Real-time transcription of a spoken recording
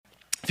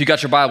you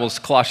got your Bibles,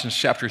 Colossians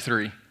chapter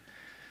 3.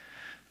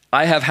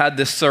 I have had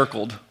this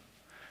circled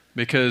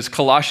because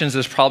Colossians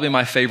is probably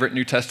my favorite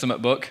New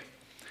Testament book.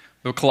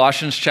 But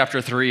Colossians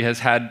chapter 3 has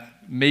had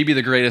maybe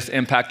the greatest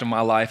impact on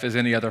my life as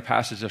any other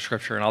passage of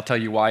Scripture, and I'll tell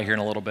you why here in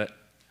a little bit.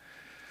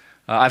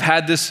 I've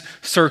had this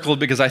circled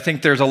because I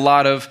think there's a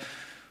lot of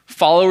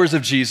followers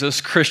of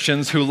Jesus,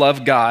 Christians who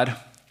love God,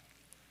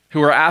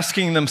 who are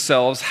asking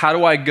themselves, how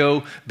do I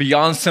go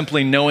beyond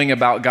simply knowing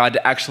about God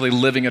to actually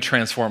living a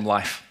transformed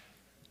life?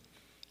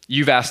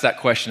 You've asked that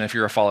question if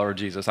you're a follower of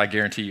Jesus. I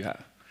guarantee you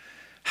have.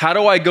 How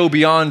do I go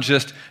beyond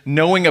just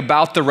knowing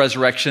about the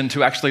resurrection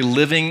to actually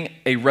living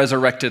a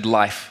resurrected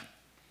life?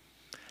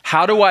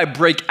 How do I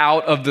break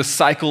out of the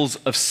cycles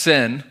of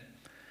sin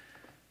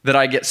that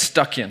I get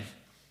stuck in?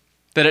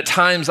 That at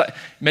times,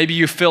 maybe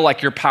you feel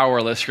like you're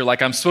powerless. You're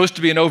like, I'm supposed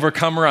to be an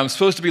overcomer. I'm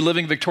supposed to be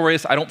living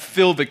victorious. I don't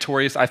feel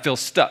victorious. I feel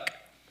stuck.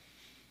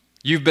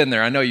 You've been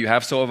there. I know you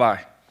have. So have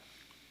I.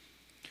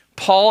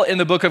 Paul in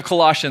the book of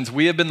Colossians,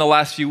 we have been the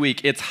last few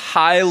weeks, it's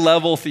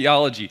high-level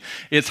theology.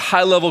 It's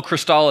high-level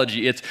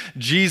Christology. It's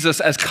Jesus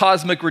as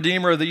cosmic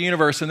redeemer of the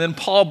universe. And then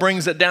Paul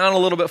brings it down a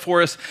little bit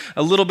for us,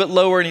 a little bit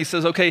lower, and he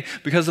says, okay,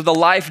 because of the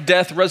life,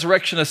 death,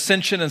 resurrection,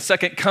 ascension, and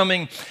second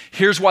coming,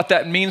 here's what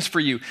that means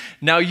for you.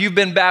 Now you've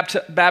been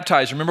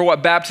baptized. Remember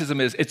what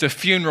baptism is. It's a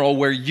funeral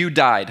where you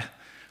died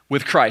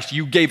with Christ.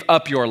 You gave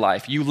up your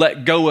life. You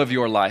let go of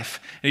your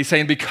life. And he's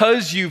saying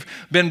because you've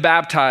been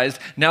baptized,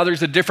 now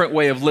there's a different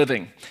way of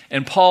living.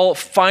 And Paul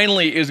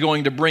finally is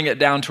going to bring it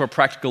down to a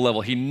practical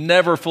level. He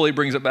never fully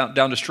brings it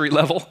down to street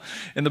level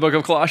in the book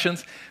of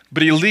Colossians,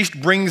 but he at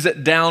least brings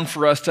it down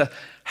for us to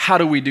how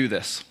do we do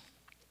this?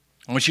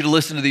 I want you to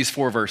listen to these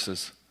 4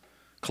 verses.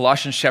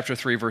 Colossians chapter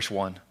 3, verse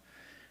 1.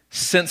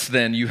 Since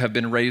then you have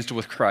been raised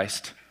with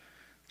Christ.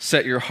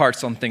 Set your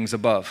hearts on things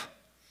above,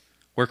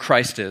 where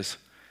Christ is,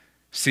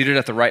 seated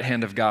at the right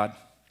hand of God.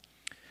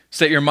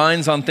 Set your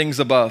minds on things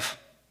above,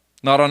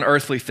 not on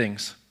earthly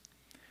things.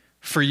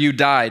 For you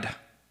died,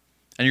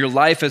 and your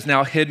life is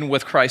now hidden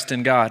with Christ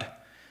in God.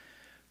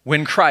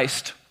 When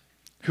Christ,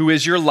 who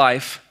is your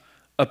life,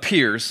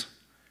 appears,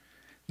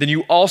 then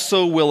you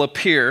also will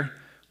appear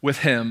with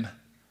him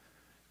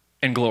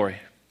in glory.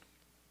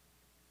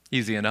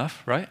 Easy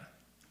enough, right?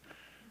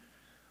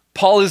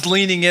 Paul is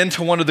leaning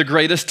into one of the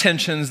greatest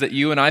tensions that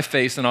you and I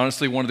face, and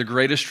honestly, one of the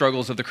greatest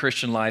struggles of the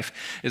Christian life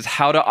is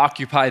how to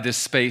occupy this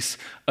space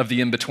of the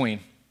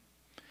in-between.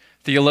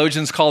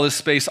 Theologians call this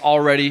space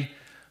already,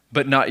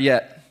 but not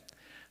yet.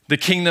 The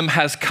kingdom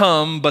has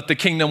come, but the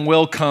kingdom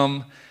will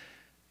come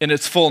in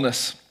its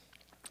fullness.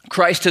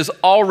 Christ has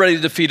already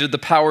defeated the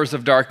powers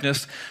of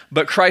darkness,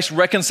 but Christ's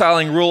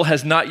reconciling rule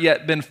has not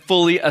yet been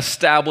fully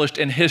established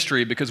in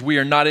history because we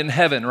are not in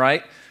heaven,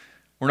 right?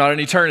 We're not in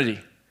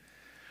eternity.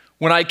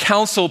 When I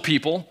counsel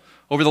people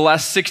over the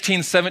last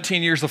 16,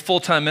 17 years of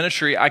full-time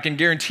ministry, I can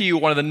guarantee you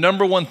one of the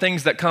number one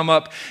things that come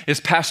up is,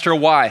 Pastor,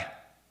 why?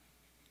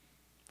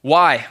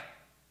 Why?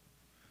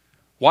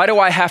 Why do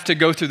I have to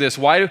go through this?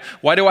 Why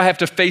do I have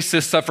to face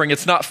this suffering?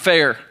 It's not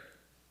fair.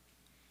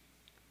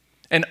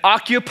 And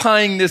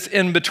occupying this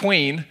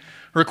in-between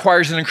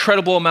requires an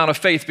incredible amount of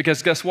faith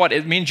because guess what?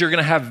 It means you're going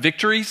to have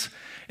victories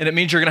and it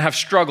means you're going to have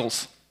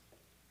struggles,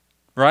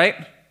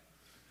 right?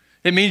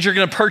 It means you're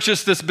going to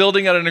purchase this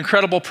building at an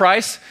incredible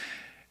price,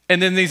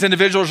 and then these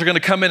individuals are going to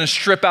come in and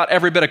strip out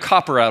every bit of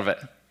copper out of it.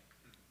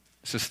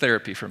 This is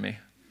therapy for me,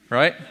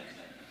 right?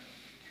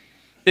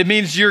 It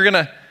means you're going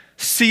to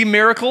see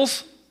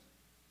miracles,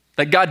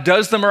 that God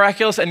does the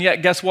miraculous, and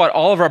yet guess what?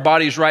 All of our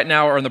bodies right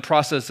now are in the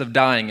process of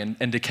dying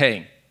and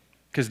decaying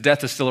because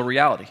death is still a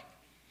reality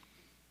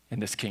in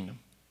this kingdom.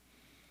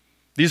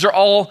 These are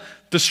all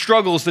the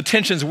struggles, the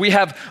tensions. We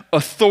have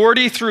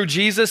authority through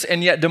Jesus,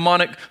 and yet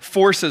demonic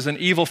forces and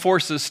evil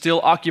forces still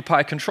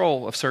occupy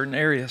control of certain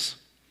areas.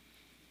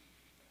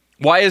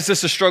 Why is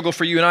this a struggle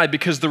for you and I?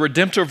 Because the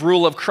redemptive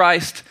rule of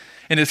Christ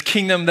and his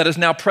kingdom that is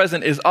now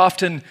present is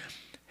often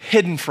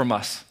hidden from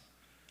us.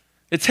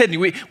 It's hidden.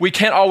 We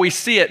can't always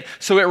see it,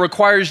 so it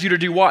requires you to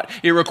do what?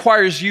 It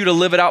requires you to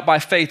live it out by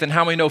faith, and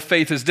how many know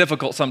faith is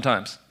difficult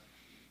sometimes?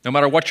 No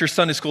matter what your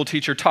Sunday school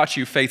teacher taught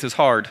you, faith is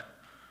hard.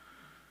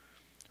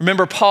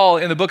 Remember, Paul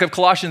in the book of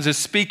Colossians is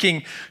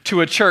speaking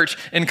to a church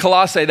in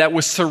Colossae that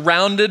was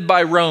surrounded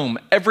by Rome.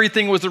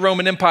 Everything was the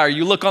Roman Empire.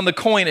 You look on the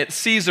coin, it's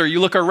Caesar.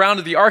 You look around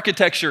at the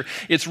architecture,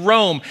 it's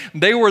Rome.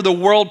 They were the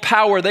world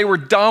power. They were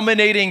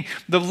dominating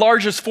the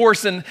largest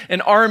force and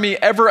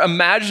army ever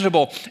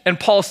imaginable. And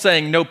Paul's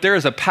saying, nope, there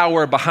is a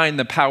power behind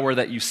the power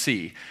that you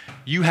see.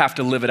 You have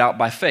to live it out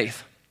by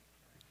faith.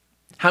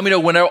 How many know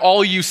when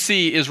all you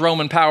see is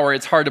Roman power,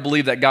 it's hard to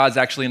believe that God's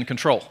actually in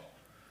control?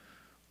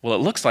 Well,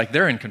 it looks like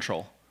they're in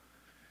control.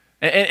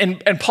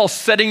 And Paul's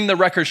setting the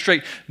record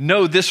straight.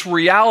 No, this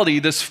reality,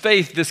 this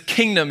faith, this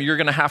kingdom you're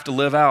going to have to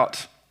live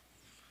out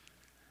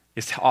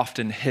is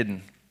often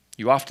hidden.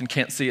 You often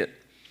can't see it.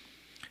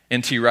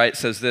 N.T. Wright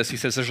says this. He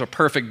says there's a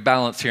perfect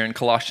balance here in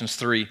Colossians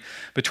 3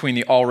 between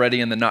the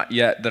already and the not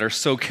yet that are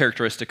so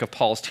characteristic of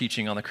Paul's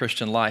teaching on the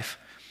Christian life.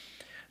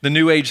 The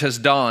new age has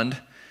dawned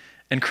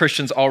and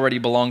Christians already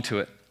belong to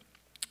it.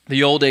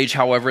 The old age,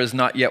 however, is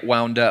not yet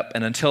wound up,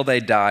 and until they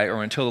die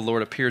or until the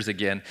Lord appears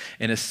again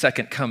in his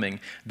second coming,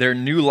 their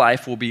new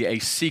life will be a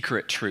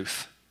secret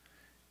truth,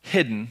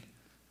 hidden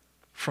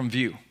from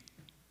view.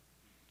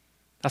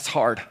 That's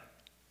hard.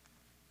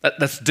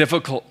 That's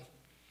difficult.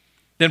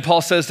 Then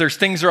Paul says there's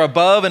things that are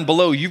above and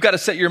below. You've got to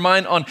set your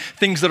mind on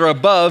things that are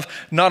above,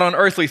 not on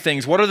earthly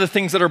things. What are the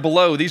things that are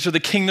below? These are the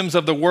kingdoms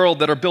of the world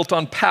that are built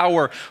on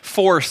power,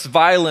 force,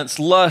 violence,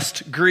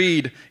 lust,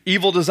 greed,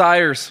 evil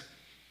desires.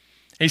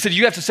 And he said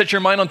you have to set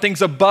your mind on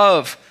things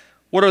above.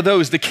 What are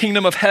those? The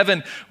kingdom of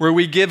heaven, where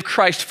we give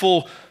Christ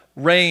full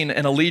reign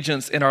and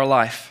allegiance in our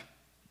life.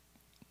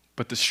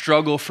 But the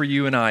struggle for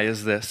you and I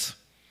is this.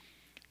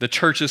 The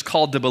church is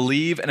called to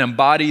believe and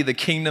embody the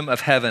kingdom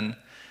of heaven,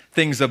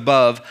 things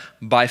above,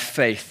 by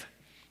faith,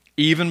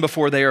 even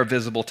before they are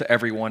visible to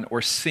everyone or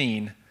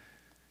seen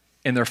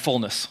in their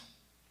fullness.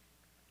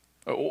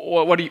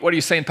 What are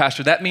you saying,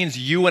 Pastor? That means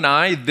you and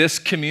I, this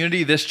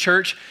community, this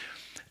church,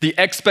 the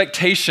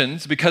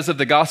expectations because of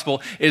the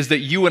gospel is that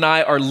you and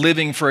I are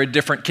living for a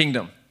different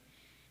kingdom.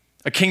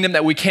 A kingdom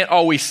that we can't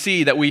always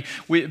see, that we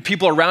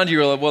people around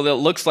you are like, well, it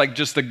looks like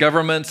just the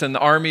governments and the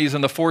armies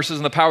and the forces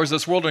and the powers of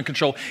this world are in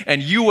control.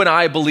 And you and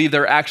I believe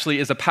there actually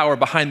is a power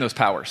behind those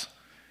powers.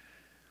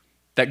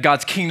 That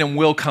God's kingdom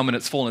will come in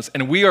its fullness.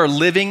 And we are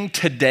living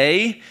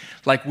today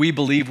like we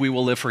believe we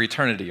will live for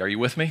eternity. Are you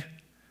with me?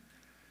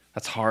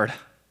 That's hard.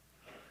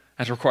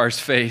 That requires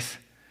faith.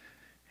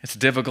 It's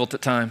difficult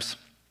at times.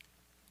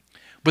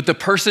 But the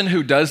person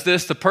who does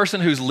this, the person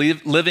who's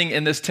living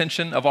in this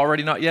tension of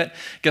already not yet,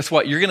 guess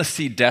what? You're going to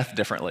see death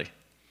differently.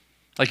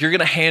 Like you're going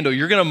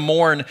to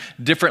mourn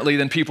differently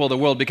than people of the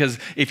world, because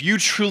if you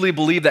truly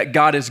believe that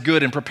God is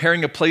good and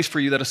preparing a place for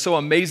you that is so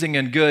amazing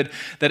and good,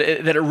 that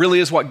it really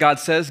is what God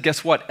says,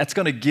 guess what? That's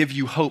going to give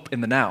you hope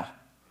in the now.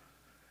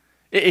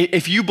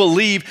 If you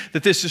believe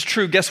that this is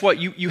true, guess what?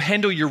 You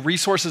handle your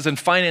resources and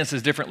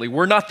finances differently.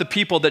 We're not the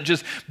people that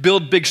just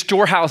build big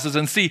storehouses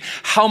and see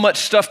how much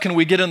stuff can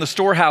we get in the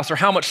storehouse or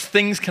how much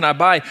things can I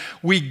buy.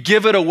 We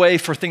give it away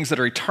for things that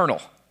are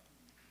eternal,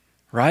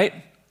 right?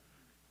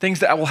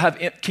 Things that will have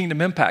kingdom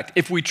impact.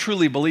 If we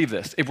truly believe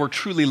this, if we're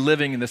truly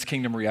living in this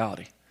kingdom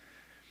reality.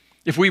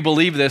 If we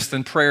believe this,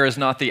 then prayer is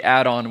not the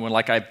add-on when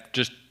like I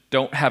just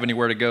don't have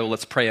anywhere to go,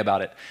 let's pray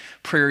about it.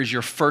 Prayer is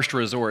your first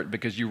resort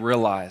because you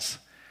realize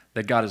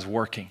that God is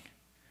working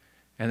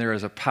and there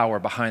is a power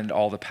behind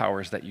all the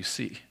powers that you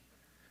see.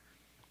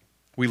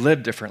 We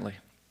live differently.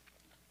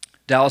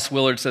 Dallas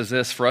Willard says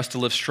this, for us to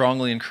live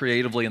strongly and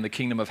creatively in the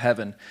kingdom of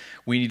heaven,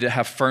 we need to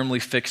have firmly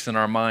fixed in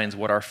our minds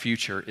what our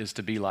future is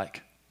to be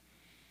like.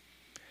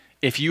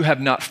 If you have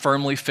not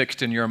firmly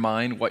fixed in your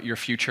mind what your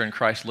future in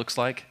Christ looks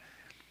like,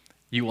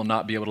 you will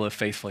not be able to live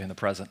faithfully in the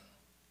present.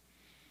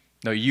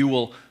 No, you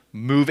will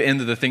move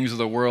into the things of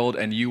the world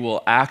and you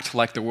will act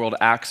like the world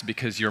acts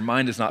because your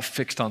mind is not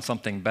fixed on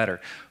something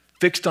better.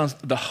 Fixed on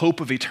the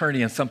hope of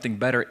eternity and something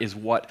better is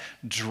what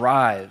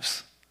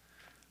drives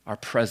our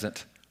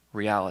present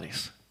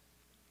realities.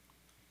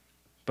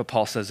 But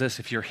Paul says this,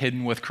 if you're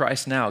hidden with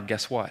Christ now,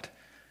 guess what?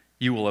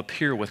 You will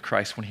appear with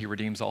Christ when he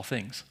redeems all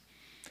things.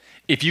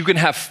 If you can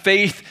have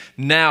faith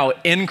now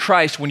in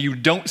Christ when you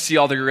don't see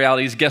all the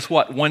realities, guess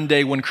what? One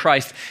day when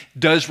Christ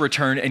does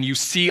return and you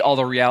see all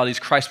the realities,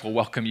 Christ will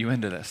welcome you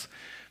into this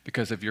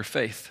because of your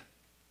faith.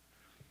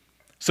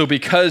 So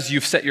because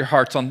you've set your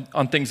hearts on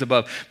things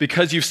above,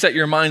 because you've set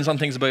your minds on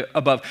things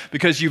above,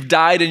 because you've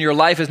died and your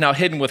life is now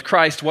hidden with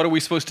Christ, what are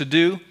we supposed to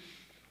do?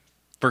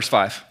 Verse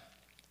 5.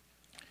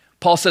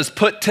 Paul says,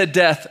 put to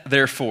death,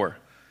 therefore,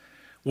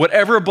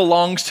 whatever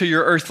belongs to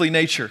your earthly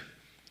nature.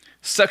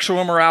 Sexual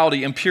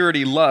immorality,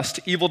 impurity, lust,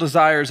 evil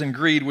desires, and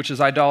greed, which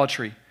is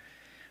idolatry.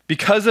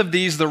 Because of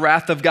these, the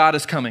wrath of God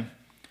is coming.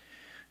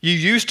 You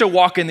used to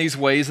walk in these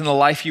ways in the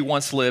life you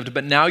once lived,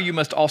 but now you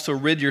must also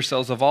rid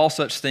yourselves of all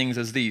such things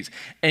as these: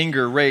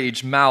 anger,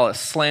 rage, malice,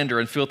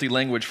 slander, and filthy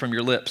language from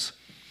your lips.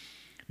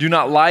 Do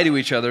not lie to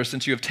each other,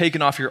 since you have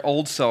taken off your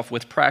old self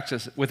with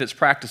its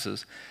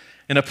practices,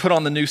 and have put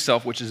on the new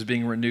self, which is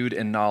being renewed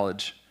in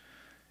knowledge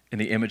in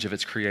the image of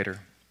its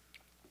creator.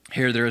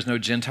 Here there is no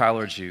Gentile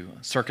or Jew,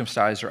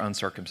 circumcised or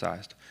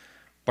uncircumcised,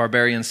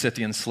 barbarian,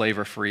 Scythian, slave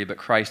or free, but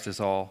Christ is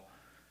all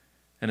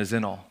and is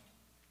in all.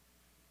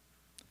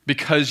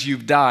 Because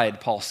you've died,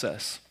 Paul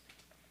says,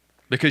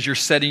 because you're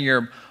setting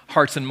your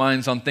hearts and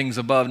minds on things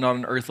above, not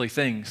on earthly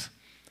things,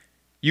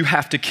 you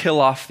have to kill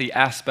off the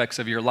aspects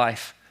of your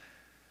life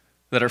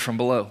that are from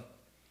below.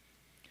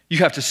 You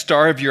have to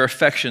starve your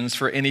affections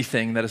for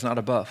anything that is not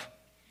above.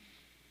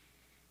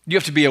 You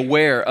have to be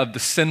aware of the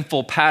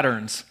sinful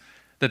patterns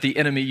that the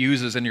enemy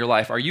uses in your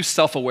life. Are you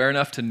self-aware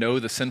enough to know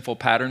the sinful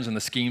patterns and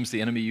the schemes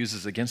the enemy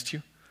uses against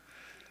you?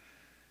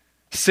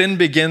 Sin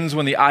begins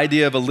when the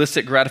idea of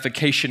illicit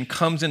gratification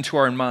comes into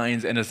our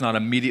minds and is not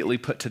immediately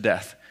put to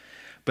death,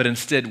 but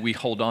instead we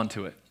hold on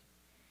to it.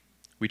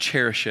 We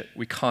cherish it.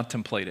 We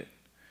contemplate it.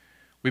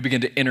 We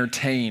begin to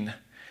entertain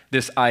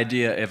this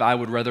idea of I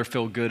would rather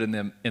feel good in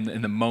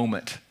the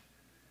moment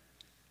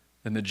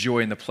than the joy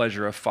and the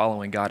pleasure of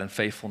following God in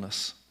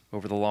faithfulness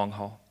over the long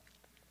haul.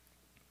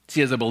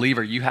 See, as a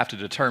believer, you have to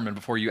determine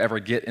before you ever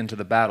get into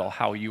the battle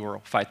how you will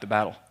fight the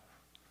battle.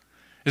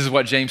 This is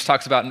what James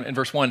talks about in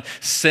verse 1.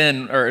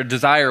 Sin, or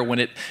desire, when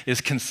it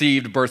is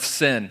conceived, births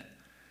sin.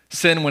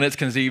 Sin, when it's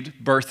conceived,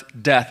 births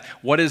death.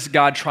 What is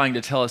God trying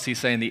to tell us? He's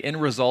saying the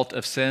end result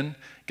of sin,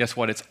 guess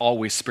what? It's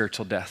always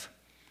spiritual death.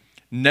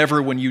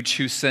 Never when you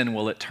choose sin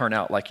will it turn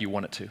out like you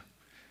want it to.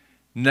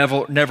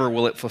 Never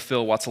will it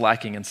fulfill what's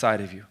lacking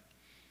inside of you.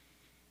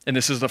 And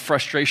this is the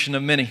frustration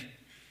of many.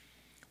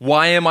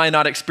 Why am I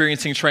not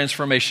experiencing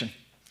transformation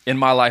in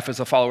my life as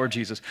a follower of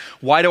Jesus?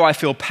 Why do I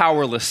feel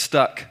powerless,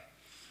 stuck?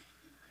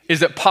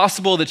 Is it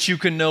possible that you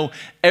can know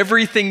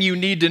everything you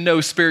need to know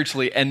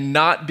spiritually and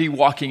not be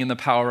walking in the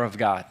power of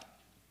God?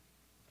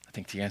 I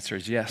think the answer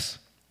is yes.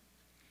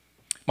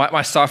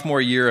 My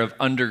sophomore year of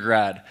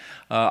undergrad,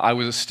 I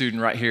was a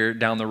student right here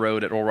down the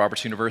road at Oral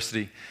Roberts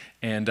University,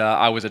 and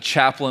I was a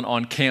chaplain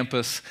on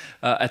campus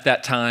at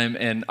that time,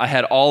 and I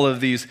had all of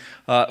these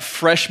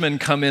freshmen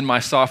come in my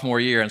sophomore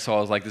year, and so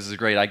I was like, this is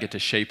great, I get to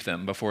shape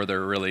them before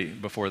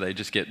they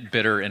just get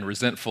bitter and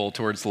resentful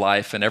towards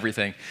life and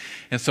everything.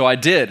 And so I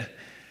did.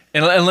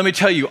 And let me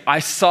tell you, I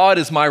saw it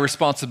as my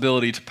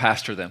responsibility to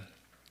pastor them,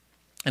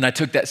 and I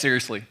took that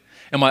seriously.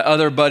 And my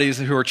other buddies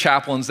who were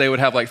chaplains, they would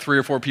have like 3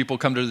 or 4 people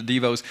come to the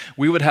devos.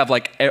 We would have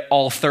like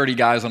all 30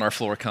 guys on our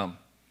floor come.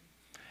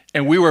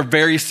 And we were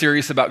very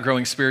serious about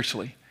growing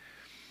spiritually.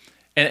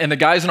 And the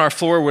guys on our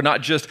floor would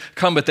not just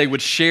come, but they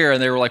would share, and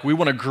they were like, we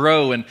want to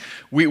grow. And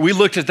we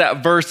looked at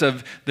that verse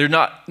of there's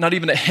not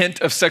even a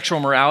hint of sexual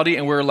morality,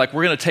 and we were like,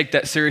 we're going to take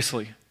that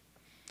seriously.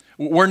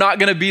 We're not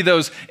going to be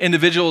those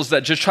individuals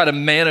that just try to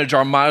manage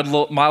our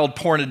mild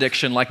porn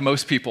addiction like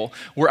most people.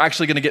 We're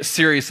actually going to get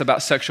serious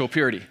about sexual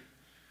purity.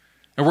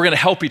 And we're going to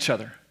help each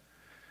other.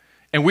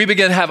 And we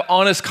begin to have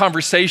honest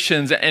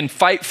conversations and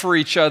fight for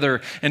each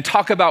other and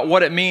talk about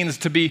what it means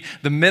to be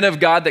the men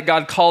of God that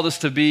God called us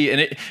to be. And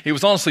it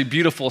was honestly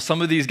beautiful.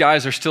 Some of these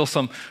guys are still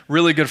some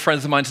really good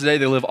friends of mine today.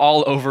 They live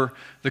all over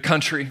the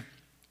country.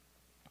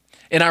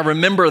 And I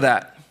remember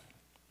that.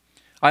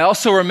 I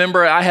also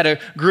remember I had a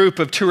group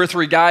of 2 or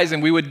 3 guys,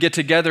 and we would get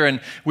together and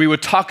we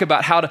would talk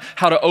about how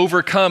to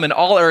overcome in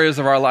all areas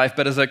of our life.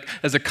 But as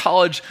a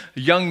college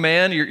young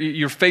man,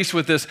 you're faced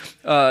with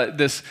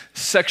this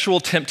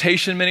sexual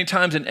temptation many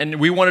times, and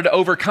we wanted to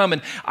overcome.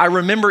 And I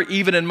remember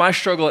even in my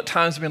struggle at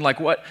times being like,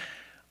 what?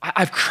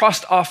 I've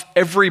crossed off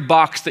every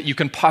box that you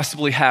can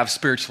possibly have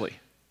spiritually.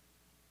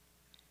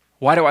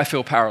 Why do I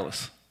feel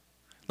powerless?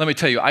 Let me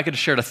tell you, I could have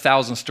shared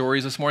 1,000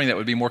 stories this morning that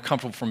would be more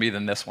comfortable for me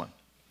than this one.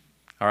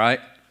 All right?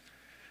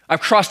 I've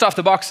crossed off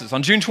the boxes.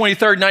 On June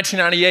 23rd,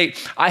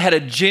 1998, I had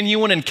a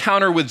genuine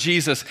encounter with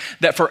Jesus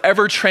that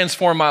forever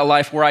transformed my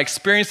life, where I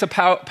experienced the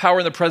power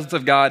in the presence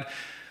of God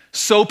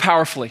so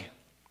powerfully.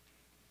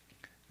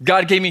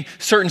 God gave me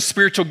certain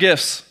spiritual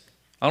gifts.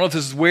 I don't know if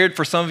this is weird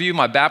for some of you,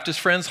 my Baptist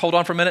friends, hold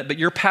on for a minute, but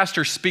your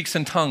pastor speaks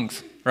in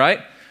tongues,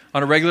 right?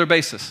 On a regular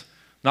basis.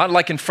 Not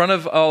like in front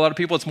of a lot of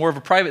people, it's more of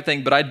a private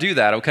thing, but I do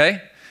that,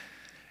 okay?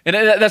 And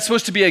that's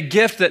supposed to be a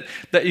gift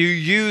that you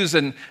use,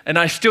 and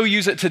I still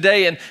use it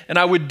today. And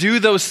I would do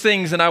those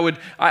things, and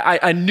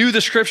I knew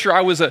the scripture. I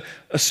was a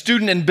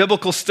student in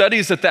biblical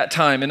studies at that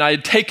time, and I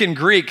had taken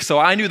Greek, so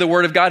I knew the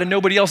word of God and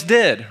nobody else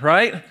did,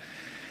 right?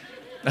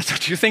 That's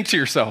what you think to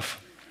yourself.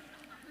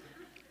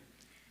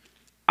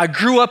 I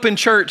grew up in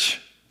church,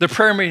 the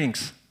prayer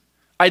meetings.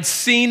 I'd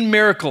seen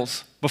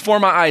miracles before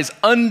my eyes,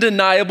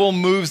 undeniable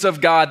moves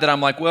of God that I'm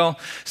like, well,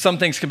 some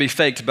things can be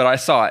faked, but I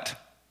saw it.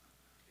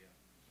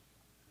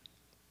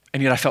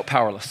 And yet I felt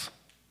powerless.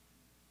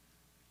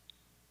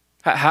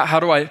 How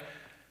do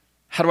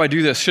I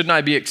do this? Shouldn't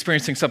I be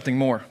experiencing something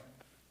more?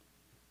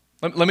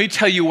 Let me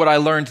tell you what I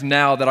learned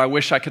now that I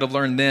wish I could have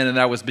learned then and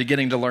that I was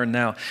beginning to learn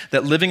now.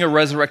 That living a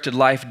resurrected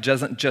life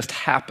doesn't just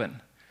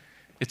happen.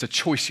 It's a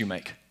choice you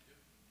make.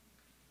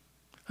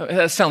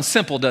 That sounds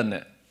simple, doesn't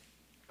it?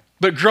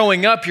 But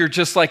growing up, you're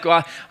just like,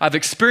 well, I've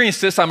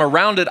experienced this, I'm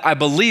around it, I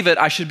believe it,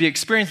 I should be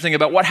experiencing it.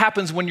 But what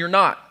happens when you're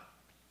not?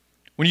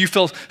 When you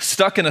feel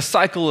stuck in a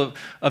cycle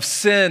of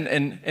sin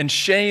and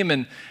shame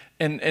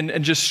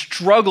and just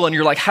struggle, and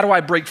you're like, how do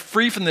I break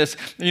free from this?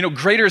 You know,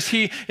 greater is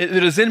he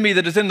that is in me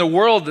that is in the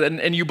world,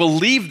 and you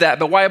believe that,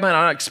 but why am I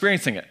not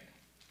experiencing it?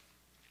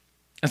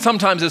 And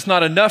sometimes it's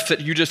not enough that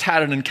you just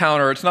had an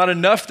encounter. It's not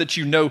enough that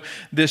you know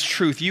this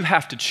truth. You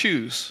have to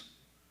choose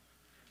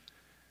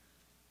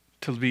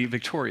to be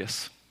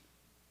victorious,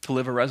 to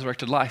live a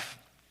resurrected life.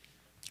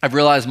 I've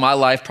realized my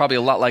life, probably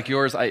a lot like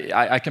yours,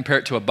 I compare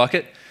it to a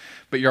bucket.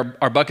 But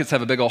our buckets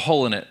have a big old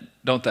hole in it,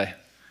 don't they?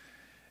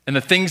 And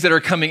the things that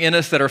are coming in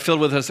us that are filled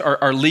with us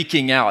are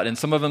leaking out. And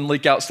some of them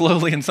leak out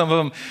slowly, and some of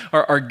them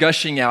are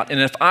gushing out. And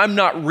if I'm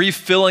not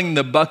refilling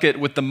the bucket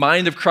with the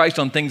mind of Christ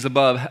on things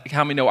above,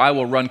 how many know I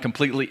will run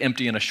completely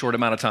empty in a short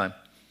amount of time?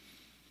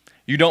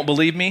 You don't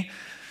believe me?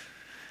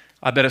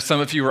 I bet if some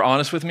of you are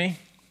honest with me,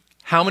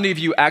 how many of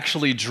you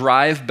actually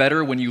drive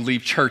better when you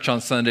leave church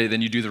on Sunday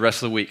than you do the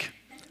rest of the week?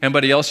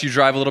 Anybody else, you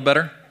drive a little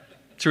better?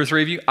 2 or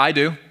 3 of you? I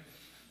do.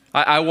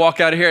 I walk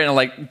out of here and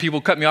like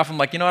people cut me off. I'm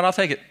like, you know what? I'll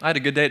take it. I had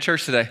a good day at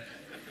church today.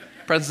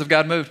 Presence of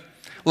God moved.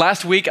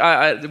 Last week,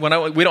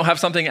 we don't have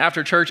something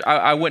after church,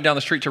 I went down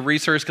the street to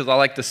Reese's because I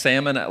like the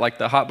salmon at like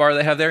the hot bar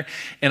they have there,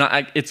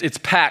 and it's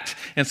packed.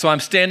 And so I'm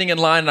standing in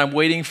line and I'm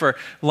waiting for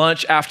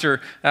lunch after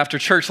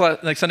church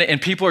next Sunday,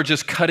 and people are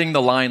just cutting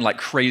the line like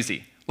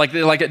crazy, like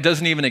it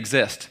doesn't even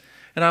exist.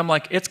 And I'm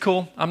like, it's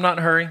cool. I'm not in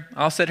a hurry.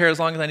 I'll sit here as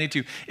long as I need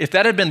to. If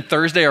that had been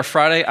Thursday or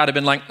Friday, I'd have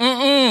been like,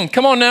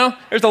 come on now.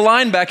 There's a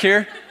line back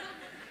here.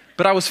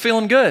 But I was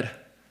feeling good,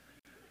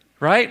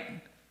 right?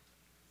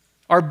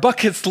 Our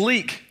buckets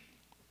leak.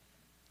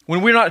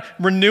 When we're not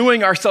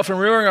renewing ourselves and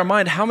renewing our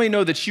mind, how many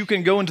know that you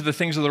can go into the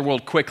things of the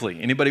world quickly?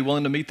 Anybody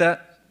willing to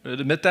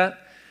admit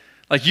that?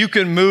 Like you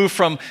can move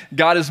from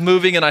God is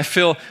moving and I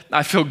feel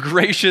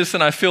gracious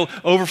and I feel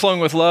overflowing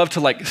with love to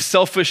like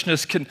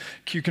selfishness.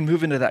 You can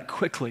move into that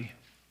quickly.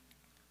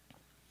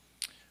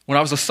 When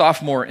I was a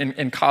sophomore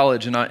in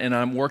college and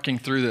I'm working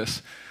through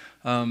this,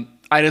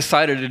 I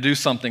decided to do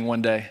something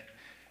one day.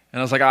 And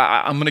I was like,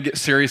 I'm going to get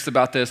serious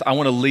about this. I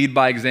want to lead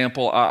by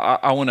example.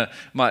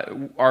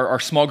 Our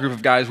small group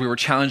of guys, we were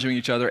challenging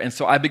each other. And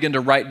so I began to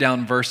write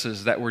down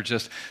verses that were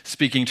just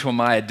speaking to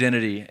my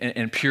identity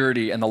and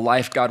purity and the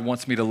life God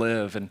wants me to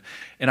live. And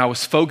I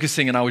was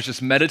focusing and I was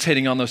just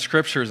meditating on those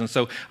scriptures. And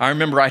so I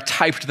remember I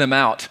typed them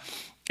out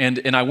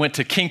and I went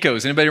to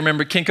Kinko's. Anybody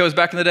remember Kinko's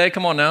back in the day?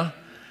 Come on now.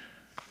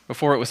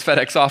 Before it was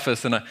FedEx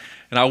Office. And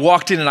I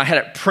walked in and I had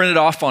it printed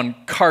off on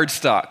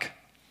cardstock.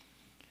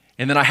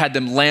 And then I had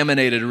them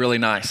laminated really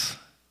nice.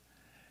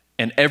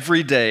 And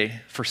every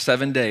day for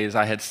 7 days,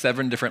 I had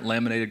 7 different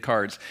laminated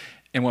cards.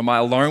 And when my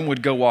alarm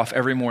would go off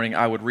every morning,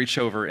 I would reach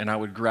over and I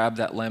would grab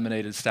that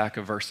laminated stack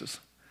of verses.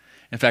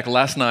 In fact,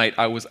 last night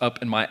I was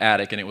up in my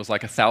attic and it was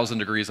like 1,000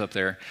 degrees up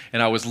there.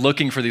 And I was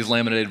looking for these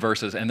laminated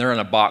verses and they're in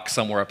a box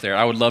somewhere up there.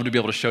 I would love to be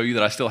able to show you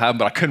that I still have them,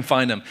 but I couldn't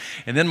find them.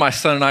 And then my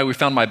son and I, we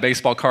found my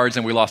baseball cards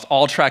and we lost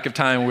all track of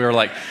time. We were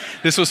like,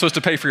 this was supposed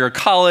to pay for your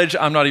college.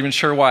 I'm not even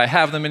sure why I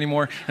have them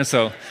anymore. And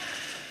so,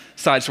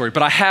 side story,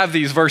 but I have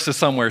these verses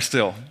somewhere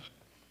still.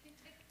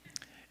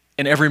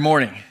 And every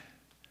morning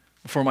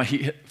before my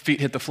feet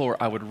hit the floor,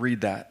 I would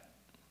read that.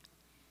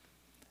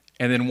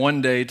 And then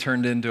one day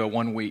turned into a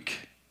 1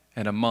 week.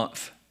 And a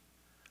month.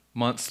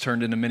 Months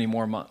turned into many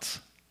more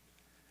months.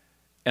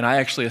 And I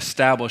actually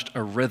established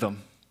a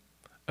rhythm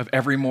of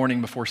every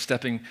morning before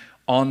stepping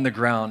on the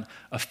ground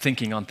of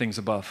thinking on things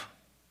above.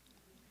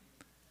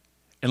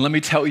 And let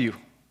me tell you,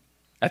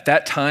 at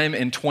that time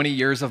in 20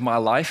 years of my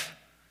life,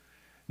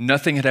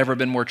 nothing had ever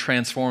been more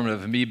transformative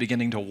of me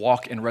beginning to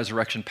walk in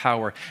resurrection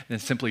power than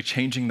simply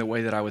changing the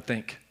way that I would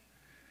think.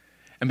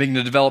 And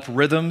beginning to develop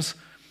rhythms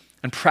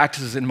and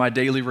practices in my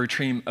daily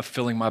routine of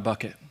filling my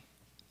bucket,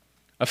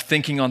 of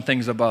thinking on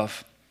things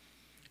above.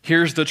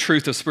 Here's the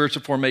truth of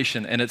spiritual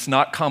formation, and it's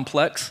not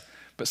complex,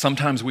 but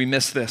sometimes we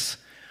miss this.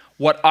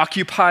 What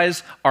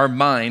occupies our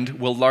mind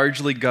will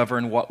largely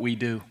govern what we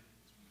do,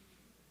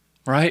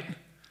 right?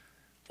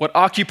 What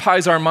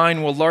occupies our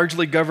mind will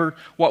largely govern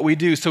what we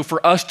do. So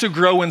for us to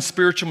grow in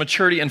spiritual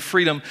maturity and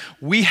freedom,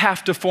 we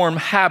have to form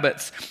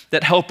habits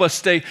that help us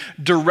stay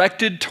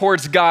directed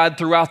towards God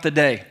throughout the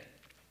day.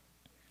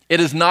 It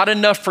is not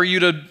enough for you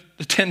to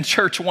attend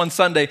church one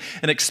Sunday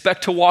and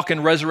expect to walk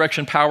in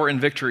resurrection power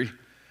and victory.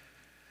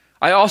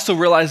 I also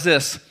realize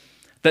this,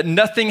 that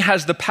nothing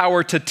has the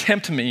power to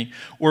tempt me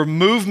or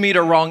move me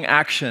to wrong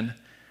action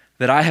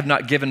that I have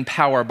not given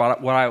power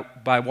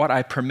by what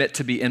I permit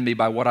to be in me,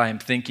 by what I am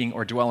thinking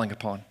or dwelling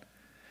upon.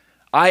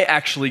 I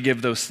actually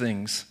give those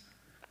things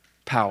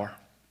power.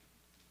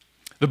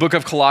 The book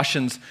of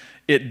Colossians,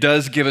 it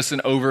does give us an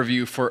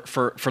overview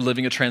for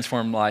living a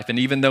transformed life. And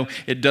even though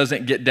it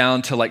doesn't get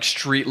down to like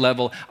street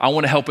level, I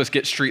want to help us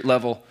get street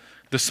level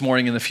this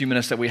morning in the few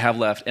minutes that we have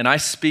left. And I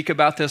speak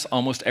about this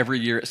almost every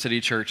year at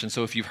City Church. And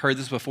so if you've heard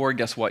this before,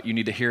 guess what? You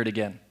need to hear it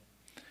again.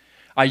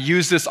 I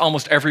use this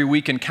almost every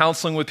week in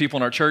counseling with people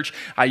in our church.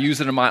 I use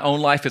it in my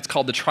own life. It's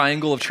called the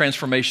Triangle of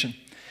Transformation.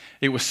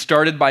 It was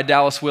started by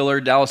Dallas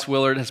Willard. Dallas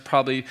Willard has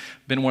probably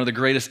been one of the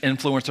greatest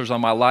influencers on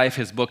my life.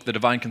 His book, The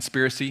Divine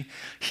Conspiracy.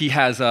 He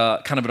has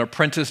a kind of an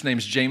apprentice named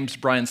James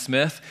Bryan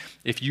Smith.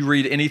 If you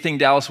read anything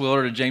Dallas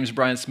Willard or James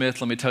Bryan Smith,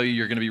 let me tell you,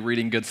 you're going to be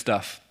reading good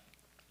stuff.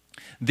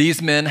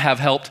 These men have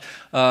helped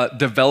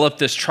develop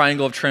this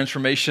triangle of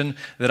transformation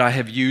that I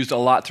have used a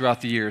lot throughout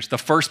the years. The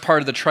first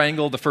part of the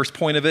triangle, the first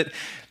point of it,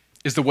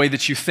 is the way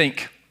that you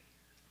think.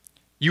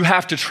 You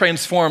have to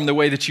transform the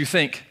way that you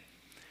think.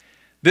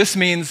 This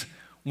means,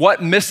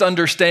 what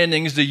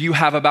misunderstandings do you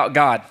have about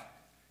God?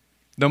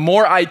 The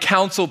more I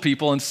counsel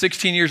people in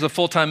 16 years of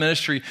full-time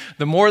ministry,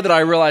 the more that I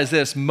realize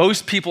this: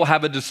 most people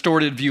have a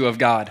distorted view of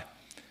God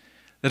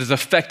that is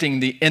affecting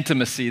the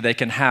intimacy they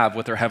can have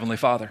with their Heavenly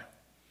Father.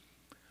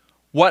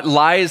 What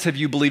lies have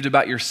you believed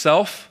about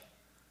yourself?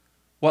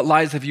 What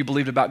lies have you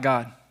believed about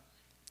God?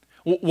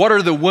 What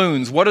are the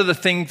wounds? What are the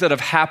things that have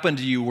happened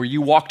to you where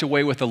you walked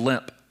away with a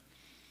limp?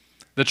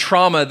 The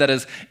trauma that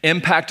has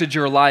impacted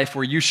your life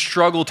where you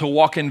struggle to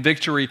walk in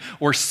victory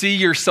or see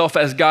yourself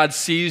as God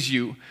sees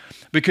you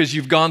because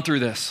you've gone through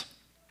this.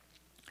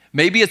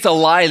 Maybe it's a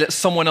lie that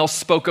someone else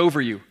spoke over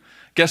you.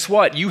 Guess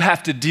what? You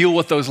have to deal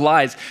with those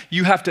lies.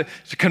 You have to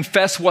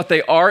confess what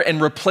they are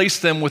and replace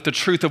them with the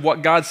truth of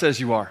what God says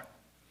you are.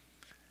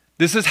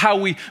 This is how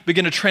we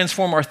begin to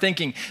transform our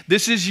thinking.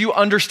 This is you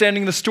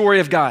understanding the story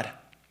of God.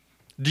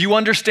 Do you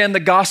understand the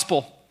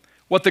gospel?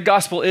 What the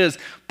gospel is?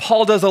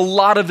 Paul does a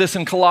lot of this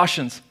in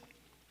Colossians.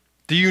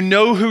 Do you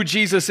know who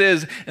Jesus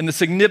is and the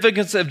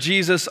significance of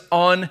Jesus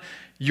on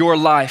your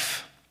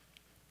life?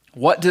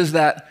 What does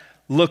that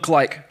look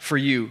like for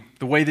you?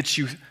 The way that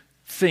you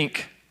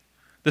think.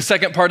 The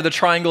second part of the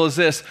triangle is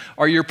this: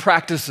 are your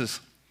practices.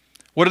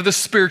 What are the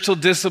spiritual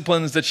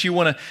disciplines that you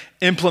want to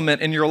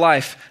implement in your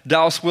life?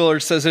 Dallas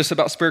Willard says this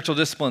about spiritual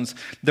disciplines: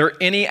 they're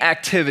any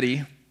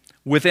activity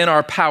within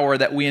our power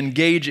that we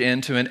engage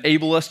in to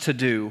enable us to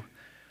do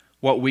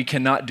what we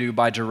cannot do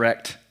by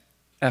direct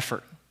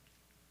effort.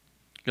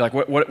 You're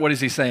like, what is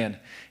he saying?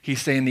 He's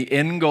saying the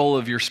end goal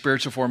of your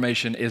spiritual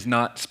formation is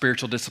not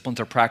spiritual disciplines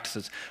or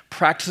practices.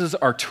 Practices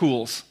are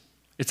tools.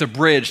 It's a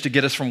bridge to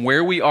get us from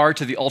where we are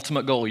to the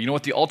ultimate goal. You know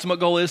what the ultimate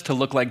goal is? To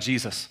look like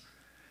Jesus.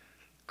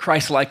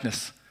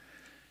 Christ-likeness.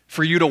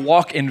 For you to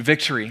walk in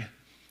victory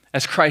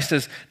as Christ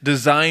has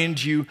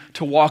designed you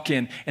to walk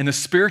in. And the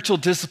spiritual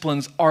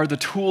disciplines are the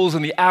tools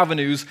and the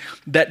avenues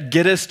that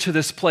get us to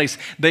this place.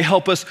 They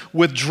help us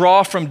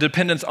withdraw from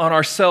dependence on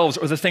ourselves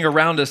or the thing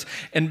around us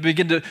and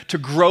begin to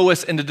grow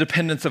us into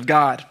dependence of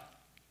God.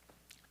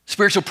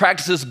 Spiritual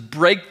practices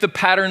break the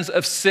patterns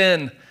of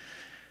sin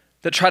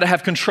that try to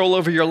have control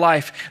over your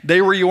life. They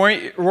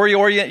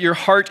reorient your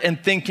heart and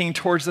thinking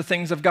towards the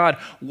things of God.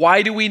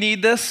 Why do we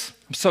need this?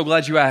 I'm so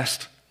glad you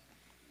asked.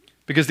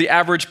 Because the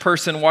average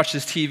person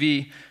watches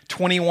TV,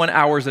 21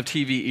 hours of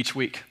TV each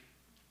week.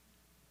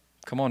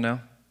 Come on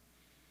now.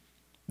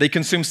 They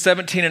consume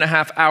 17 and a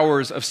half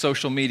hours of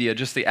social media,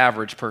 just the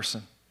average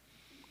person.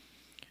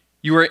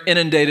 You are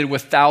inundated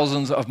with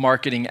thousands of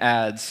marketing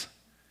ads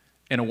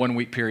in a 1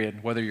 week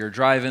period. Whether you're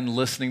driving,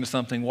 listening to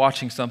something,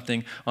 watching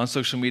something on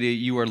social media,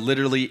 you are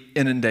literally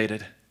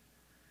inundated.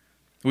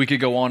 We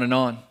could go on and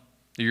on.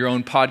 Your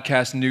own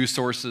podcast, news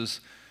sources,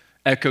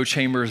 echo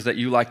chambers that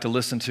you like to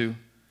listen to.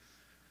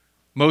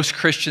 Most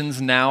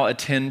Christians now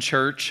attend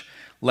church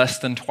less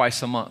than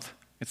twice a month.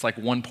 It's like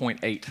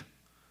 1.8,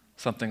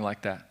 something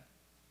like that.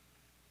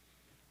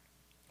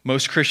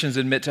 Most Christians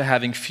admit to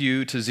having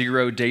few to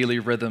zero daily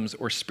rhythms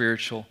or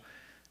spiritual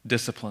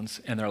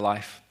disciplines in their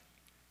life.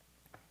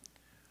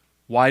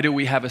 Why do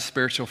we have a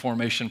spiritual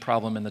formation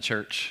problem in the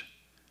church?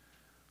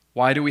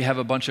 Why do we have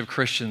a bunch of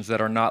Christians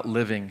that are not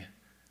living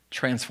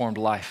transformed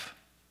life?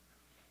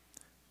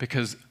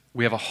 Because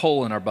we have a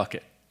hole in our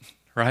bucket,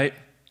 right?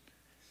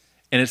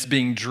 And it's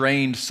being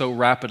drained so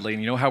rapidly.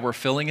 And you know how we're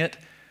filling it?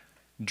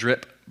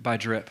 Drip by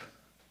drip.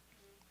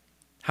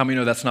 How many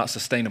know that's not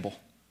sustainable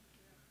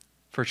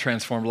for a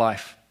transformed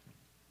life?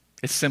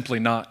 It's simply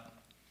not.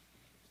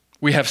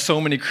 We have so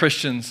many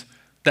Christians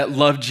that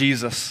love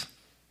Jesus.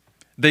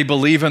 They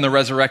believe in the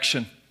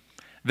resurrection.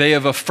 They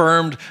have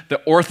affirmed the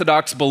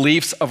orthodox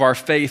beliefs of our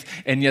faith,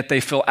 and yet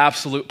they feel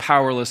absolute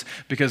powerless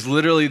because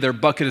literally their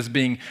bucket is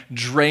being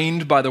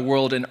drained by the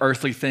world and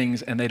earthly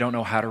things, and they don't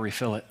know how to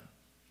refill it.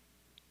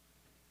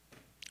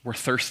 We're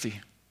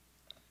thirsty.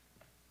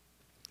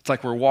 It's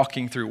like we're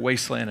walking through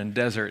wasteland and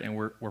desert and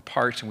we're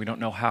parched and we don't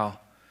know how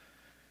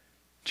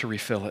to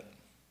refill it.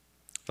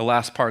 The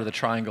last part of the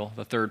triangle,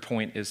 the third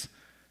point, is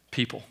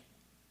people.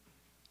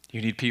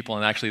 You need people,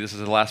 and actually this is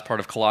the last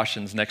part of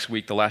Colossians. Next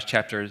week, the last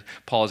chapter,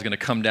 Paul is going to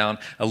come down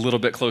a little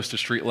bit close to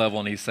street level,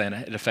 and he's saying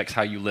it affects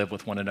how you live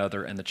with one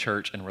another and the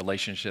church and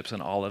relationships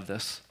and all of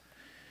this.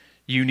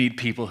 You need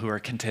people who are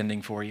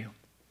contending for you.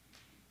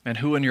 And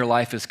who in your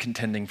life is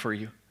contending for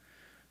you?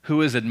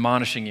 Who is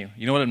admonishing you?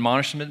 You know what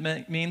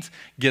admonishment means?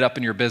 Get up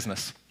in your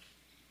business.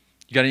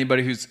 You got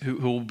anybody who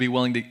will be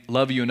willing to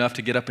love you enough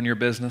to get up in your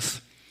business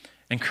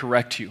and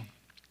correct you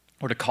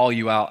or to call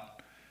you out?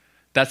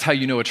 That's how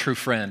you know a true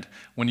friend.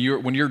 When you're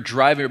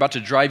about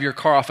to drive your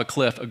car off a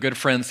cliff, a good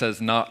friend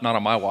says, not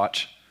on my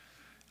watch.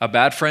 A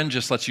bad friend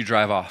just lets you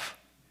drive off,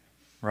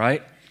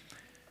 right?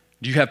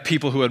 Do you have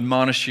people who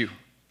admonish you?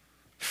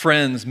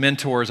 Friends,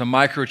 mentors, a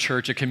micro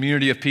church, a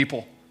community of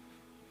people.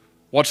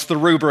 What's the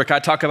rubric I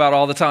talk about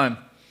all the time?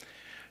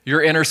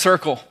 Your inner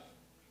circle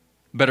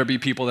better be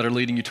people that are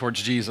leading you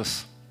towards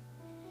Jesus.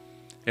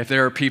 If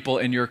there are people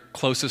in your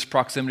closest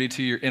proximity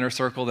to your inner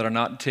circle that are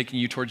not taking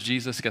you towards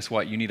Jesus, guess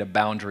what? You need a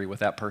boundary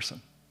with that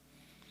person.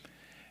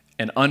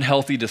 And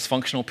unhealthy,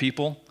 dysfunctional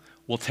people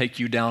will take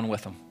you down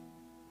with them.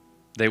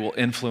 They will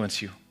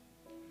influence you.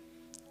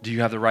 Do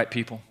you have the right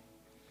people?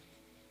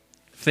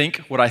 Think,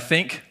 what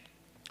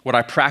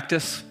I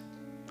practice,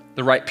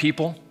 the right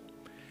people.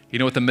 You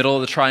know what the middle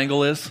of the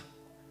triangle is?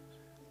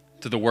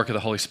 To the work of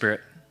the Holy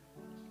Spirit.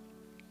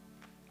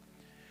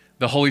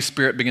 The Holy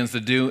Spirit begins to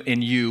do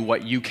in you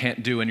what you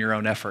can't do in your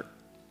own effort.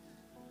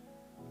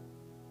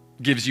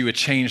 Gives you a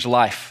changed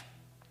life.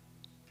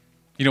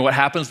 You know what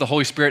happens? The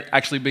Holy Spirit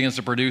actually begins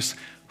to produce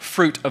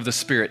fruit of the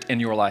Spirit in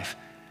your life.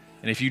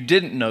 And if you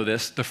didn't know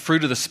this, the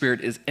fruit of the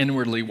Spirit is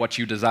inwardly what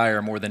you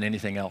desire more than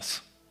anything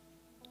else.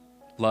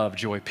 love,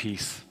 joy,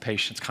 peace,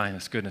 patience,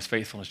 kindness, goodness,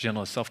 faithfulness,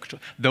 gentleness,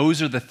 self-control.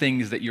 Those are the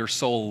things that your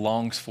soul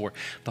longs for.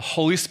 The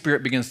Holy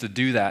Spirit begins to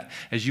do that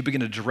as you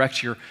begin to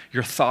direct your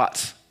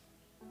thoughts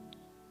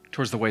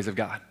towards the ways of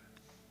God.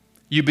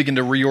 You begin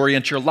to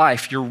reorient your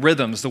life, your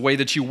rhythms, the way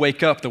that you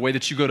wake up, the way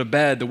that you go to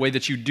bed, the way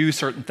that you do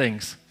certain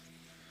things.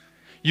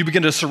 You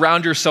begin to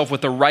surround yourself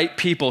with the right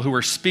people who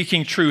are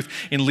speaking truth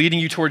and leading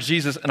you towards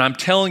Jesus. And I'm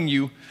telling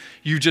you,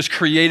 you just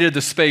created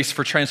the space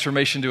for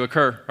transformation to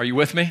occur. Are you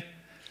with me?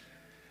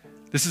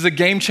 This is a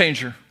game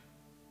changer.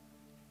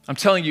 I'm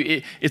telling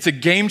you, it's a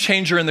game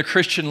changer in the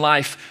Christian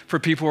life for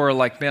people who are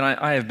like, man,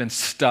 I have been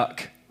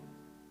stuck.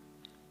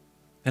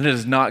 And it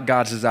is not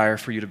God's desire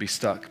for you to be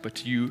stuck,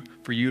 but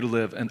for you to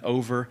live an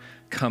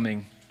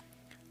overcoming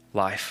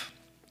life.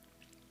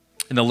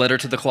 In the letter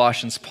to the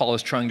Colossians, Paul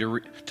is trying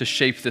to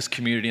shape this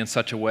community in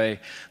such a way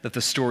that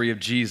the story of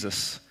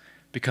Jesus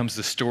becomes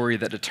the story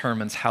that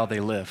determines how they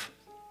live.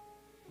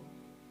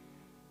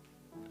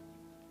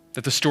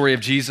 That the story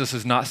of Jesus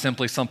is not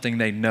simply something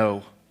they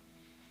know,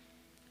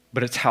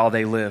 but it's how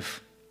they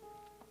live.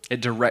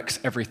 It directs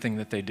everything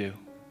that they do.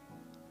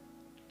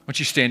 Why don't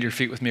you stand to your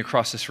feet with me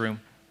across this room?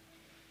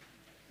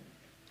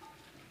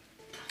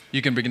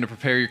 You can begin to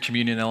prepare your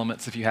communion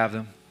elements if you have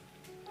them.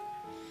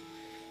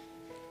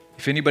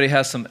 If anybody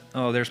has some,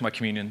 oh, there's my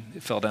communion.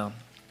 It fell down.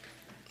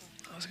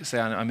 I was going to say,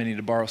 I may need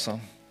to borrow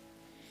some.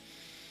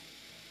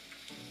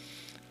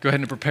 Go ahead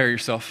and prepare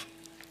yourself.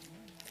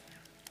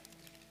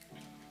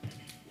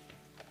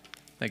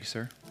 Thank you,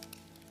 sir.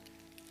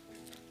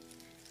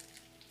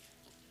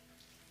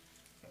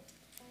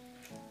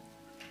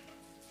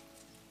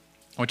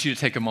 I want you to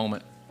take a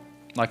moment,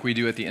 like we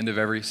do at the end of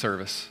every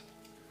service.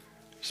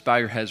 Just bow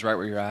your heads right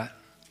where you're at.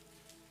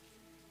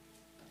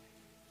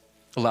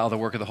 Allow the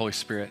work of the Holy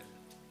Spirit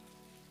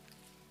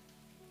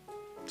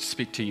to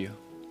speak to you.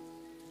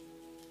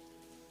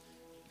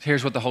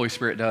 Here's what the Holy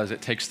Spirit does.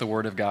 It takes the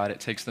Word of God, it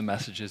takes the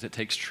messages, it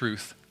takes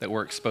truth that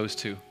we're exposed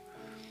to,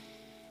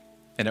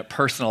 and it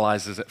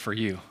personalizes it for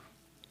you.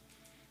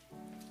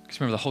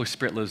 Because remember, the Holy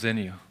Spirit lives in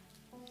you.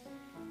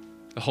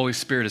 The Holy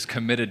Spirit is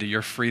committed to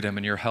your freedom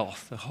and your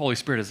health. The Holy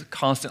Spirit is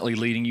constantly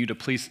leading you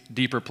to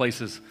deeper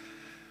places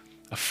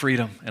of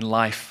freedom and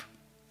life.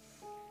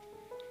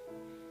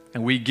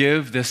 And we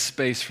give this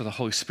space for the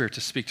Holy Spirit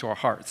to speak to our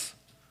hearts,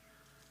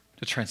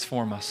 to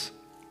transform us.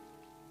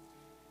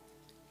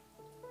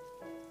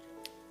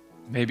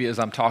 Maybe as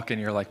I'm talking,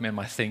 you're like, man,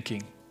 my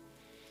thinking.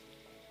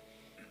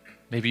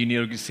 Maybe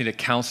you just need a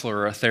counselor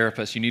or a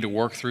therapist. You need to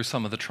work through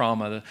some of the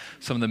trauma,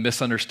 some of the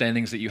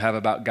misunderstandings that you have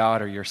about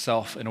God or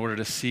yourself in order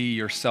to see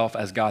yourself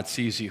as God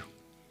sees you.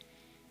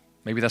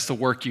 Maybe that's the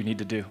work you need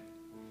to do.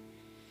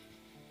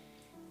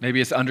 Maybe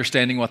it's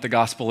understanding what the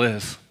gospel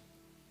is.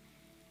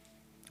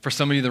 For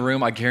some of you in the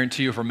room, I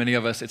guarantee you, for many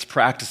of us, it's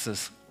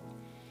practices.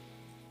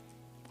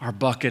 Our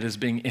bucket is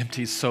being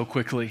emptied so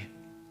quickly,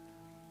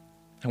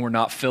 and we're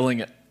not filling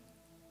it.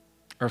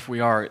 Or if we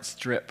are, it's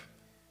drip,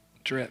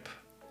 drip,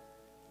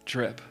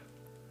 drip.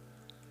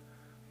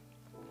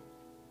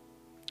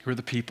 Who are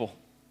the people?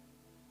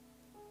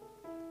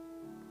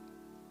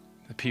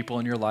 The people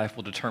in your life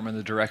will determine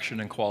the direction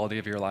and quality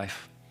of your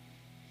life.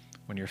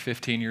 When you're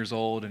 15 years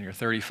old and you're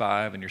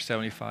 35 and you're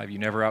 75, you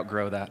never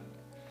outgrow that.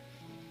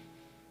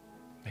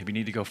 Maybe you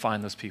need to go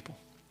find those people.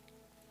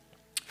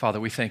 Father,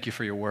 we thank you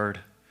for your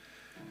word.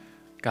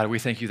 God, we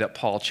thank you that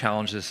Paul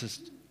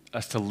challenges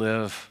us to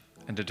live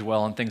and to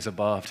dwell on things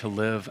above, to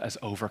live as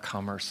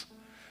overcomers,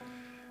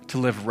 to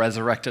live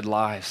resurrected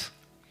lives,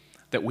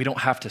 that we don't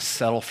have to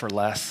settle for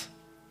less.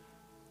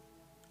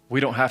 We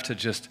don't have to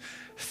just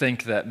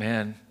think that,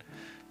 man,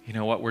 you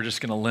know what, we're just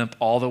going to limp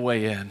all the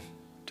way in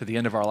to the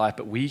end of our life,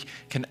 but we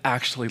can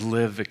actually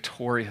live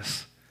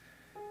victorious.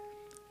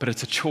 But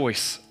it's a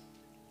choice.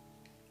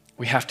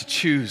 We have to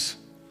choose.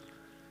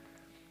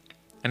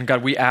 And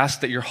God, we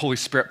ask that your Holy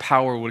Spirit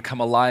power would come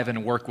alive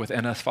and work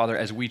within us, Father,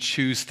 as we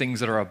choose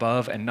things that are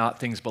above and not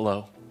things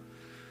below.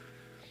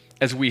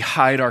 As we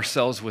hide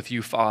ourselves with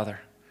you, Father.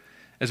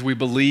 As we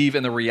believe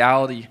in the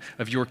reality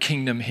of your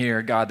kingdom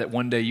here, God, that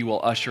one day you will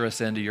usher us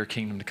into your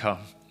kingdom to come.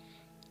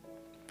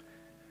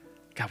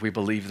 God, we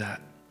believe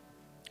that.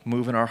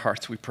 Move in our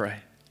hearts, we pray.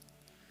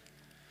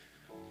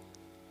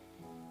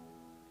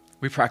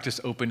 We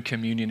practice open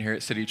communion here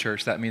at City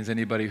Church. That means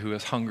anybody who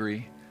is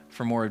hungry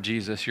for more of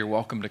Jesus, you're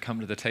welcome to come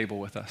to the table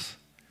with us.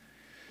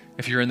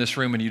 If you're in this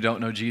room and you don't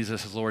know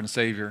Jesus as Lord and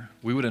Savior,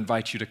 we would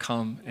invite you to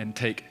come and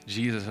take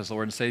Jesus as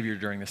Lord and Savior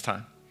during this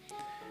time.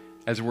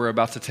 As we're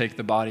about to take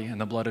the body and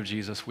the blood of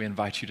Jesus, we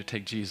invite you to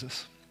take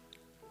Jesus.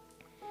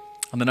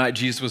 On the night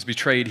Jesus was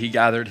betrayed, he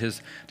gathered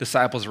his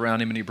disciples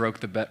around him and he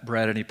broke the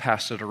bread and he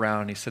passed it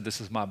around. And he said, "This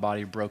is my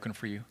body broken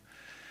for you.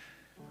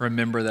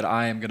 Remember that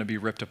I am going to be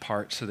ripped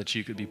apart so that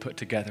you could be put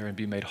together and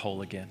be made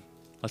whole again."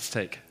 Let's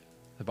take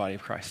the body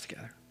of Christ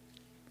together.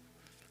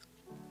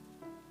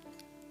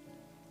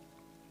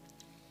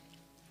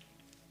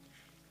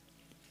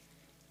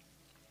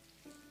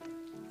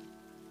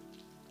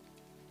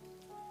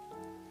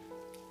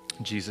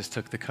 Jesus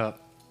took the cup,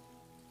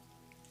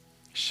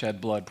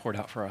 shed blood, poured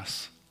out for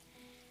us.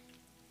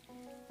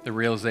 The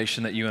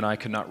realization that you and I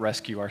could not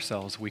rescue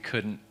ourselves. We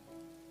couldn't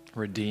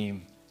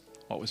redeem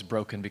what was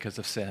broken because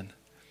of sin.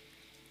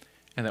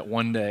 And that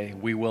one day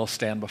we will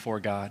stand before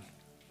God.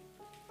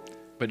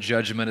 But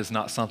judgment is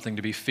not something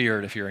to be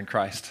feared if you're in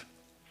Christ.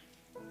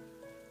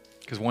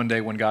 Because one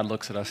day when God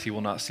looks at us, he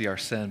will not see our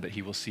sin, but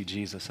he will see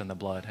Jesus and the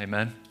blood.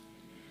 Amen?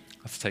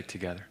 Let's take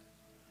together.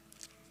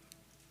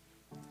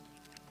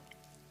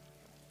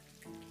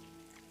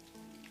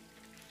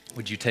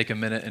 Would you take a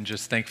minute and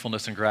just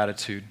thankfulness and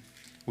gratitude?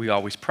 We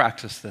always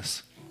practice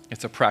this.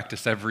 It's a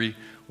practice every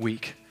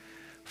week.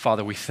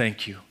 Father, we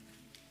thank you.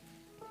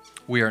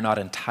 We are not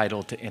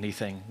entitled to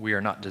anything. We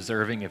are not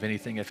deserving of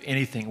anything. If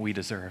anything, we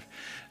deserve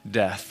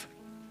death.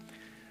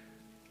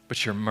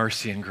 But your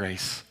mercy and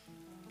grace,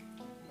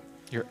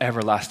 your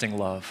everlasting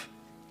love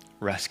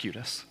rescued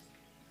us.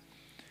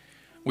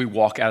 We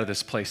walk out of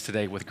this place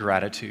today with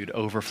gratitude,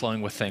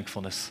 overflowing with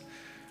thankfulness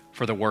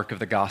for the work of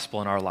the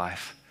gospel in our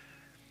life,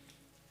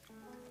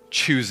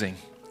 choosing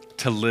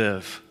to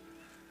live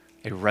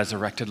a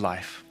resurrected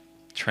life,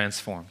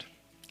 transformed.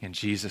 In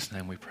Jesus'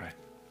 name we pray.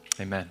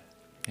 Amen.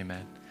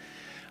 Amen.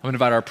 I'm going to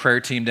invite our prayer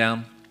team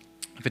down.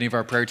 If any of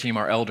our prayer team,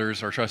 our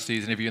elders, our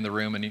trustees, any of you in the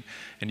room, and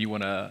you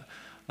want to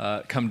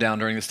come down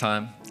during this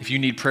time. If you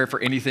need prayer for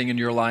anything in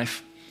your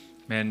life,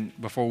 man,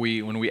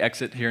 when we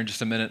exit here in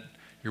just a minute,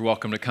 you're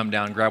welcome to come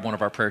down, grab one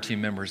of our prayer team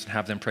members and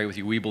have them pray with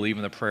you. We believe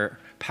in the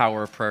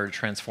power of prayer to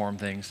transform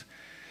things.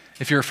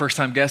 If you're a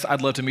first-time guest,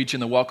 I'd love to meet you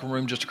in the welcome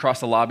room just across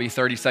the lobby.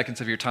 30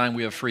 seconds of your time.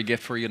 We have a free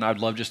gift for you, and I'd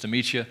love just to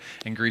meet you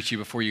and greet you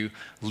before you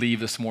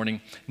leave this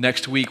morning.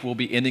 Next week, we'll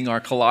be ending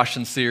our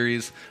Colossians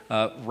series,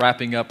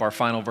 wrapping up our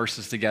final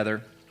verses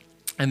together.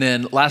 And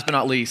then last but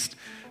not least,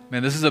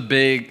 man, this is a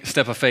big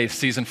step of faith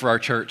season for our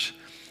church,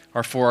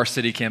 our For Our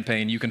City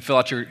campaign. You can fill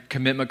out your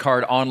commitment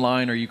card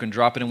online, or you can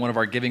drop it in one of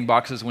our giving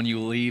boxes when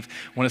you leave.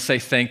 I want to say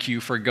thank you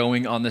for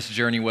going on this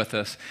journey with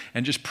us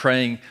and just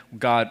praying,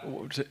 God,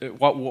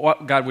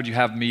 what God would you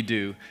have me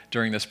do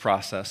during this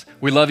process?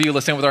 We love you.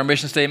 Let's stand with our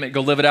mission statement.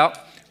 Go live it out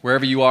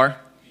wherever you are.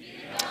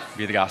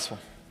 Be the gospel.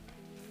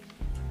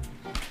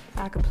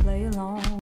 I could play along.